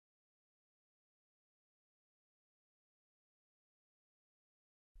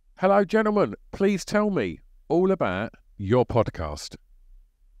Hello, gentlemen. Please tell me all about your podcast.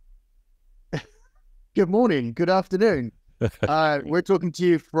 Good morning. Good afternoon. We're talking to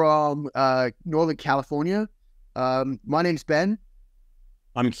you from Northern California. My name's Ben.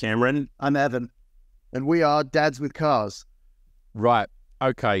 I'm Cameron. I'm Evan. And we are Dads with Cars. Right.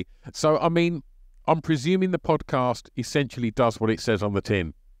 Okay. So, I mean, I'm presuming the podcast essentially does what it says on the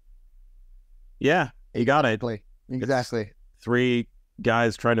tin. Yeah, you got it. Exactly. It's three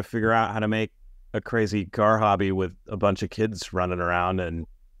guys trying to figure out how to make a crazy car hobby with a bunch of kids running around and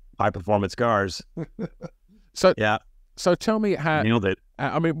high performance cars. So yeah. So tell me how nailed it.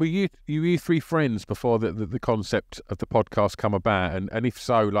 I mean, were you three friends before the concept of the podcast come about? And if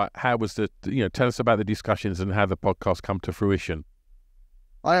so, like, how was tell us about the discussions and how the podcast come to fruition.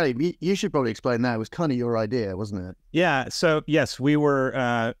 You should probably explain that. It was kind of your idea, wasn't it? Yeah. So yes, we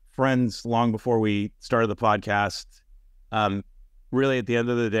were friends long before we started the podcast. Really, at the end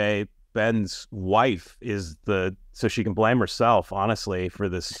of the day, Ben's wife is so she can blame herself, honestly, for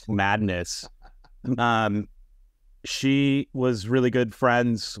this madness. She was really good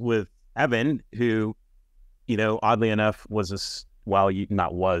friends with Evan, who, oddly enough, you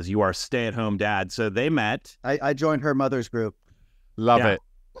are a stay-at-home dad. So they met. I joined her mother's group. Love it.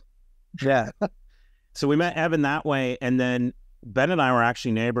 Yeah. So we met Evan that way. And then Ben and I were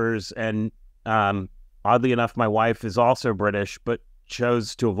actually neighbors. And oddly enough, my wife is also British, but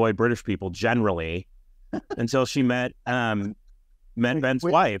chose to avoid British people generally until she met Ben's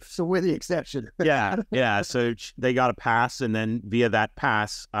wife. So we're the exception. Yeah. So they got a pass, and then via that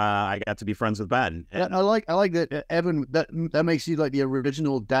pass, I got to be friends with Ben. And I like that, Evan. That makes you like the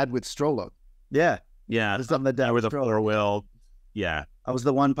original dad with stroller. Yeah. There's something that dad with a stroller. 4-wheel. Yeah. I was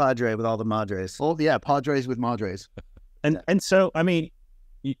the one Padre with all the Madres. Oh yeah, Padres with Madres. And so, I mean,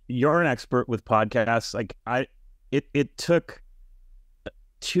 you're an expert with podcasts. Like it took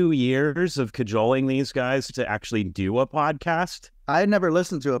 2 years of cajoling these guys to actually do a podcast. I had never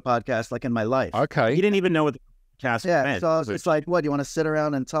listened to a podcast like in my life. Okay. You didn't even know what the podcast meant. So it's like, what, you want to sit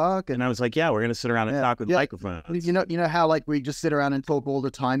around and talk? And I was like, yeah, we're going to sit around and talk with microphones. You know how like we just sit around and talk all the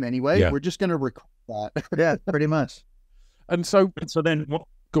time anyway? Yeah. We're just going to record that. Yeah, pretty much. And so then...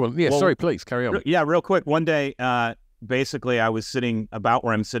 go on. Yeah, sorry, please, carry on. Yeah, real quick. One day, basically, I was sitting about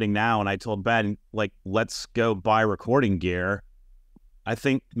where I'm sitting now, and I told Ben, like, let's go buy recording gear. I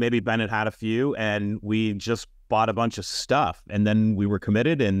think maybe Ben had a few, and we just bought a bunch of stuff, and then we were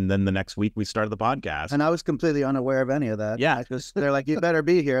committed, and then the next week we started the podcast. And I was completely unaware of any of that. Yeah. They're like, you better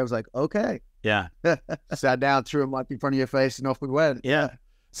be here. I was like, okay. Yeah. Sat down, threw a mic in front of your face, and off we went. Yeah.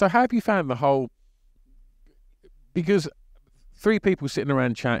 So how have you found the whole... Because... 3 people sitting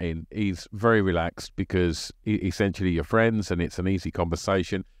around chatting is very relaxed because essentially you're friends and it's an easy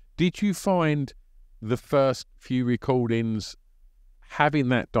conversation. Did you find the first few recordings having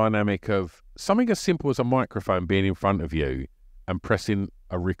that dynamic of something as simple as a microphone being in front of you and pressing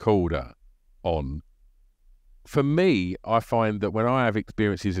a recorder on? For me, I find that when I have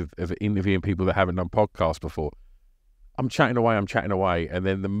experiences of interviewing people that haven't done podcasts before, I'm chatting away, and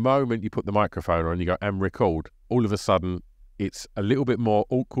then the moment you put the microphone on, you go and record, all of a sudden, it's a little bit more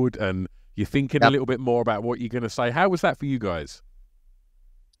awkward and you're thinking a little bit more about what you're going to say. How was that for you guys?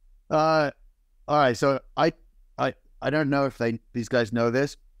 All right. So I don't know if these guys know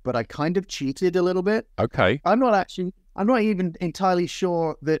this, but I kind of cheated a little bit. Okay. I'm not even entirely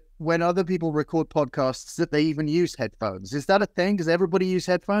sure that when other people record podcasts that they even use headphones. Is that a thing? Does everybody use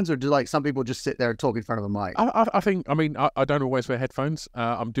headphones, or do like some people just sit there and talk in front of a mic? I don't always wear headphones.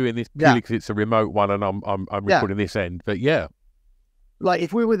 I'm doing this purely because it's a remote one and I'm recording this end. But yeah. Like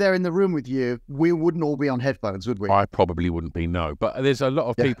if we were there in the room with you, we wouldn't all be on headphones, would we? I probably wouldn't be, no. But there's a lot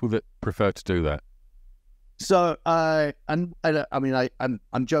of people that prefer to do that. So, I'm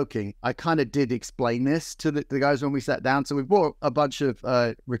joking. I kind of did explain this to the guys when we sat down. So we bought a bunch of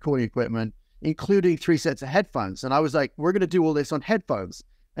recording equipment, including 3 sets of headphones. And I was like, we're going to do all this on headphones.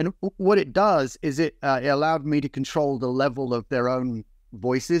 And what it does is it allowed me to control the level of their own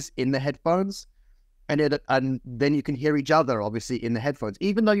voices in the headphones. And then you can hear each other, obviously, in the headphones.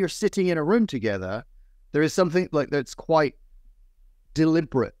 Even though you're sitting in a room together, there is something like that's quite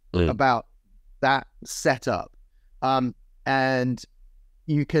deliberate about that setup, and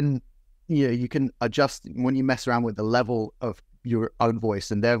you can adjust when you mess around with the level of your own voice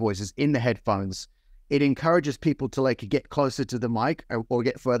and their voices in the headphones. It encourages people to like get closer to the mic or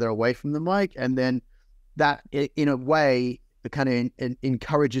get further away from the mic, and then that in a way it kind of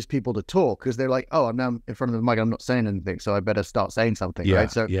encourages people to talk because they're like, oh, I'm now in front of the mic, I'm not saying anything, so I better start saying something,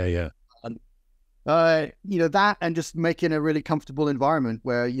 right? So That, and just making a really comfortable environment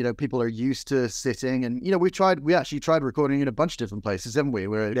where, people are used to sitting. And, we actually tried recording in a bunch of different places, haven't we?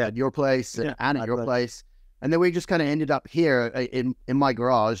 We're at your place and at your place. And then we just kind of ended up here in my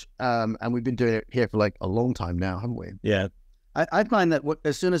garage. And we've been doing it here for like a long time now, haven't we? Yeah. I find that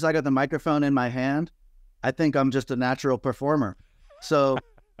as soon as I got the microphone in my hand, I think I'm just a natural performer. So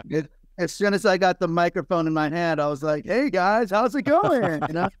as soon as I got the microphone in my hand, I was like, hey guys, how's it going?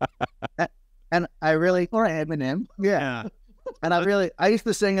 And I really, or Eminem. Yeah. And I used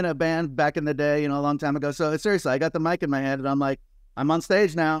to sing in a band back in the day, a long time ago. So seriously, I got the mic in my hand and I'm like, I'm on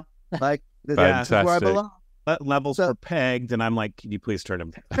stage now. Like, this is where I belong. Levels were pegged, and I'm like, can you please turn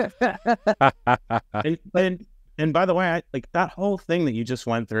them down? and by the way, that whole thing that you just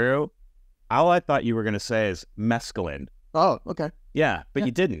went through, all I thought you were going to say is mescaline. Oh, okay. Yeah, but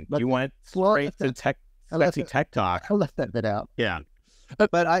you didn't. You went straight to sexy tech talk. I left that bit out. Yeah.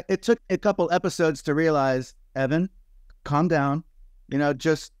 But it took a couple episodes to realize, Evan, calm down.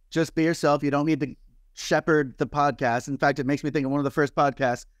 Just be yourself. You don't need to shepherd the podcast. In fact, it makes me think of one of the first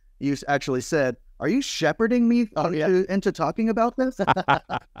podcasts you actually said, are you shepherding me into talking about this? And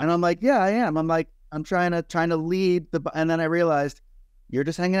I'm like, yeah, I am. I'm like, I'm trying to lead and then I realized you're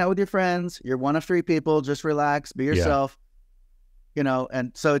just hanging out with your friends. You're one of three people. Just relax, be yourself,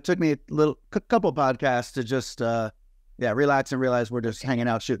 and so it took me a couple podcasts to just, relax and realize we're just hanging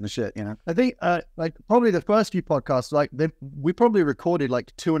out, shooting the shit, I think, probably the first few podcasts, we probably recorded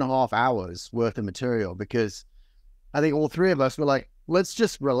 2.5 hours worth of material, because I think all three of us were like, let's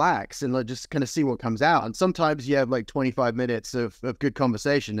just relax and just kind of see what comes out. And sometimes you have 25 minutes of good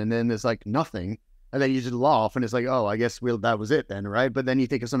conversation, and then there's nothing. And then you just laugh and it's like, oh, I guess that was it then, right? But then you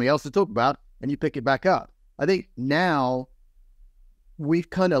think of something else to talk about and you pick it back up. I think now we've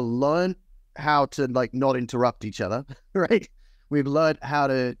kind of learned how to not interrupt each other, right? We've learned how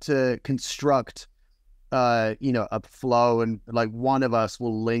to construct, a flow, and one of us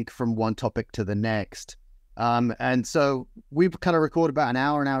will link from one topic to the next. And so we've kind of recorded about an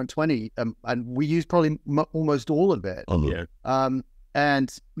hour and 20, and we use probably almost all of it. And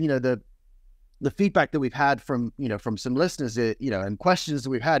the feedback that we've had from some listeners, and questions that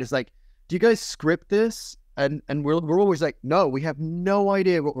we've had is do you guys script this? And we're always like, no, we have no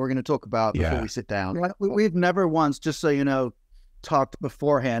idea what we're going to talk about before we sit down. We've never once, just so you know, talked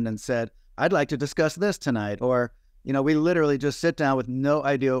beforehand and said, I'd like to discuss this tonight. Or, we literally just sit down with no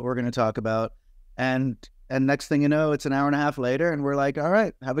idea what we're going to talk about. And next thing you know, it's an hour and a half later and we're like, all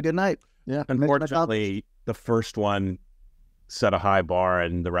right, have a good night. Yeah. Unfortunately, the first one set a high bar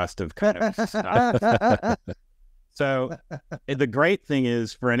and the rest have kind of So the great thing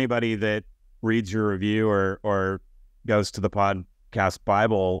is, for anybody that reads your review or goes to the podcast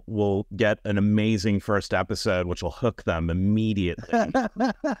Bible, will get an amazing first episode, which will hook them immediately.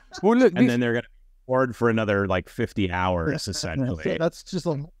 Well, look, and then they're going to be bored for another 50 hours, essentially. That's just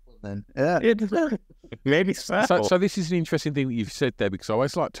then. Yeah. Maybe so. So this is an interesting thing that you've said there, because I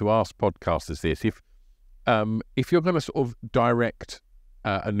always like to ask podcasters this. If you're going to sort of direct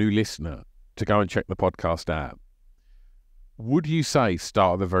a new listener to go and check the podcast out, would you say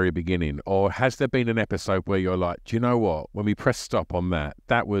start at the very beginning, or has there been an episode where you're like, do you know what, when we press stop on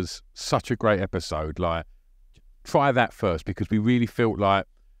that was such a great episode, try that first, because we really felt like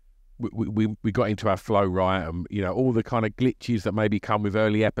we got into our flow right, and all the kind of glitches that maybe come with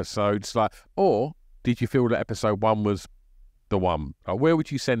early episodes, or did you feel that episode 1 was the one? Where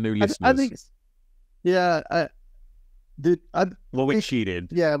would you send new listeners? I think, we cheated.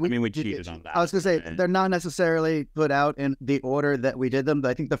 Yeah, we cheated on that. I was gonna say they're not necessarily put out in the order that we did them, but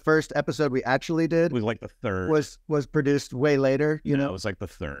I think the first episode we actually did was the third. Was produced way later. It was the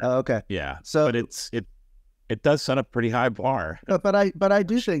third. Oh, okay. Yeah. So, but it does set a pretty high bar. But I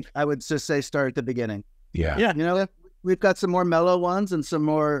do think I would just say start at the beginning. Yeah. Yeah. We've got some more mellow ones and some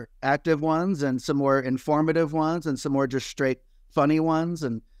more active ones and some more informative ones and some more just straight funny ones.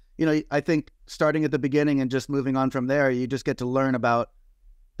 And, I think starting at the beginning and just moving on from there, you just get to learn about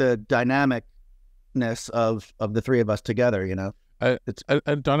the dynamicness of the three of us together,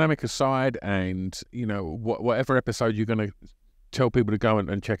 And dynamic aside, and, whatever episode you're going to tell people to go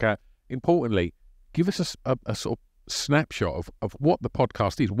and check out, importantly, give us a sort of snapshot of what the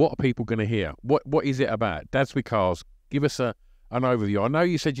podcast is. What are people going to hear? What is it about? Dads with Cars, give us an overview. I know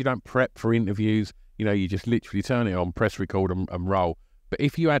you said you don't prep for interviews. You just literally turn it on, press record and roll. But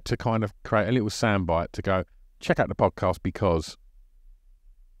if you had to kind of create a little soundbite to go, check out the podcast because...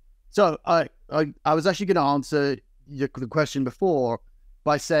 So I was actually going to answer the question before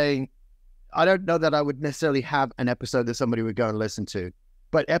by saying, I don't know that I would necessarily have an episode that somebody would go and listen to,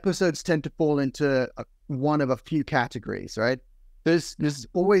 but episodes tend to fall into one of a few categories, right? there's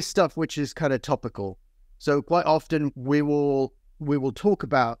always stuff which is kind of topical. So quite often we will talk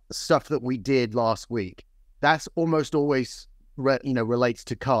about stuff that we did last week. That's almost always relates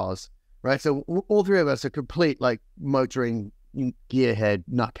to cars, right? So all three of us are complete like motoring gearhead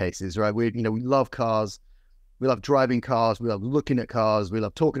nutcases, right? We love cars, we love driving cars, we love looking at cars, we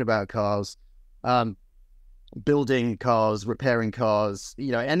love talking about cars, building cars, repairing cars,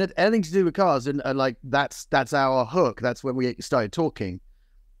 and anything to do with cars, and like that's our hook. That's when we started talking.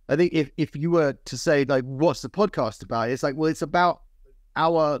 I think if you were to say like, what's the podcast about? It's like, well, it's about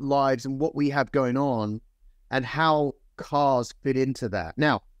our lives and what we have going on and how cars fit into that.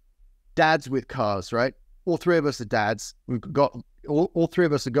 Now, dads with cars, right? All three of us are dads. We've got all three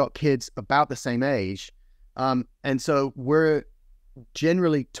of us have got kids about the same age. And so we're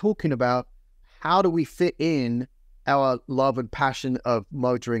generally talking about how do we fit in our love and passion of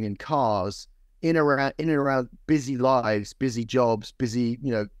motoring and cars in and around busy lives, busy jobs, busy,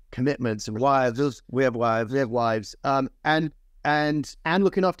 commitments and wives. We have wives. And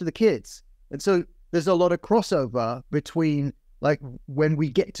looking after the kids. And so there's a lot of crossover between like when we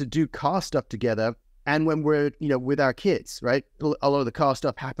get to do car stuff together and when we're, with our kids, right? A lot of the car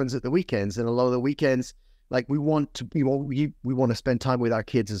stuff happens at the weekends, and a lot of the weekends, like we want to spend time with our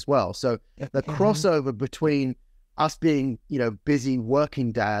kids as well. So the crossover between us being, busy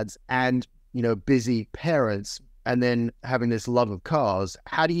working dads and, busy parents, and then having this love of cars,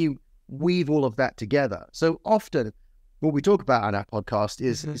 how do you weave all of that together? So often what we talk about on our podcast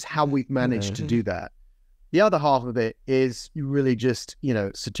is how we've managed to do that. The other half of it is really just,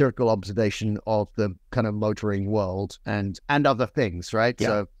 satirical observation of the kind of motoring world and other things, right?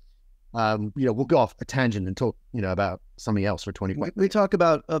 Yeah. So, we'll go off a tangent and talk, about something else for 20 minutes. We talk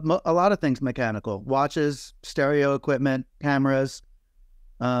about a lot of things mechanical: watches, stereo equipment, cameras.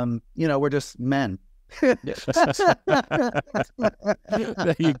 We're just men. There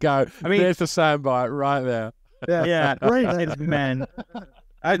you go. I mean, there's the soundbite right there. Yeah, great. It's men.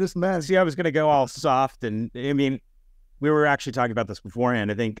 I was going to go all soft, and I mean, we were actually talking about this beforehand.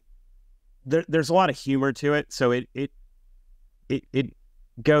 I think there's a lot of humor to it, so it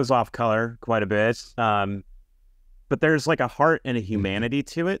goes off color quite a bit. But there's like a heart and a humanity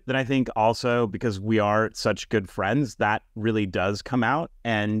to it that I think also, because we are such good friends, that really does come out.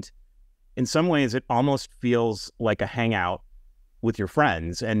 And in some ways, it almost feels like a hangout with your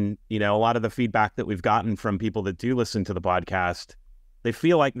friends. And, a lot of the feedback that we've gotten from people that do listen to the podcast, they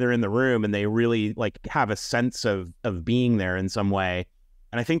feel like they're in the room and they really like have a sense of being there in some way.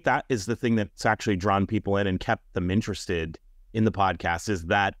 And I think that is the thing that's actually drawn people in and kept them interested in the podcast, is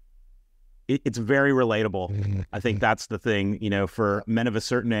that it's very relatable. I think that's the thing, for men of a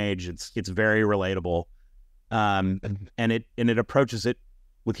certain age, it's very relatable. And it approaches it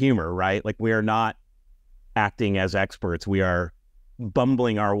with humor, right? Like, we are not acting as experts. We are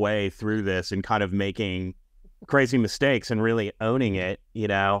bumbling our way through this and kind of making crazy mistakes and really owning it,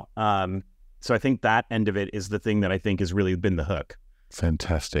 So I think that end of it is the thing that I think has really been the hook.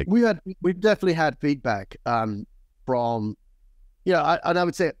 Fantastic. We've definitely had feedback from, I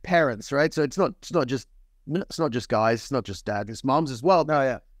would say parents, right? So it's not just guys, it's not just dads, it's moms as well. Oh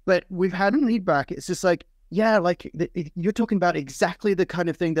yeah. But we've had feedback. It's just like, yeah, like you're talking about exactly the kind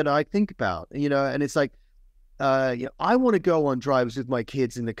of thing that I think about, and it's like, I want to go on drives with my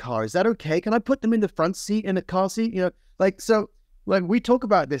kids in the car. Is that okay? Can I put them in the front seat in the car seat? So we talk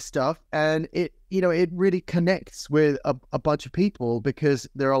about this stuff, and it really connects with a bunch of people, because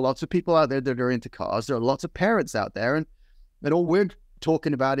there are lots of people out there that are into cars. There are lots of parents out there, and all we're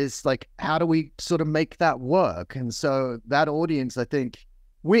talking about is like, how do we sort of make that work? And so that audience, I think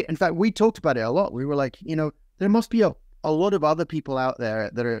we talked about it a lot. We were like, there must be a lot of other people out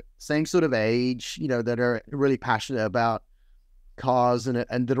there that are same sort of age, that are really passionate about cars and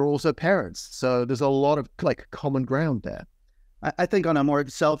that are also parents. So there's a lot of like common ground there. I think on a more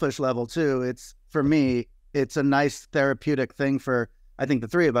selfish level too, for me, it's a nice therapeutic thing for, I think, the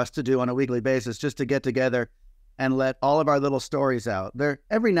three of us to do on a weekly basis, just to get together and let all of our little stories out.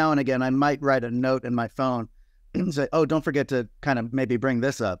 Every now and again, I might write a note in my phone and say, oh, don't forget to kind of maybe bring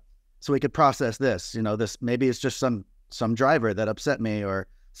this up so we could process this. This maybe it's just some driver that upset me, or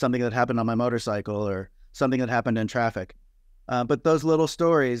something that happened on my motorcycle, or something that happened in traffic. But those little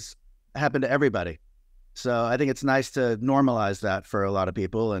stories happen to everybody. So I think it's nice to normalize that for a lot of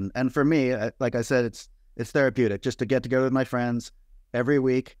people. And for me, like I said, it's therapeutic just to get together with my friends every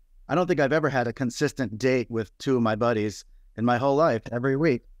week. I don't think I've ever had a consistent date with two of my buddies in my whole life every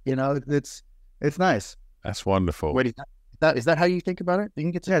week. It's nice. That's wonderful. Wait, is that how you think about it? You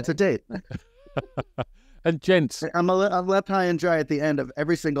think it's a date. And gents, I'm left high and dry at the end of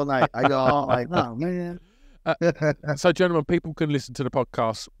every single night. I go, oh man. So, gentlemen, people can listen to the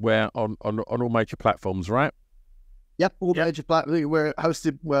podcast where on all major platforms, right? Yep, all major platforms. We're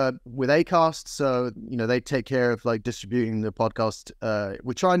hosted with Acast, so they take care of like distributing the podcast.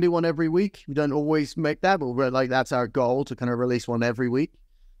 We try and do one every week. We don't always make that, but we're like that's our goal to kind of release one every week.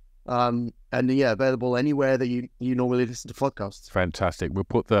 And available anywhere that you normally listen to podcasts. Fantastic. We'll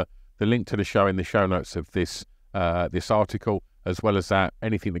put the link to the show in the show notes of this article, as well as that.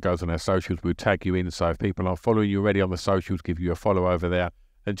 Anything that goes on our socials, we'll tag you in. So if people aren't following you already on the socials, give you a follow over there.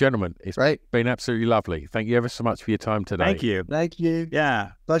 And gentlemen, it's been absolutely lovely. Thank you ever so much for your time today. Thank you. Thank you.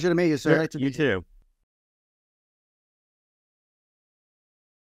 Yeah. Pleasure to meet you, sir. You too.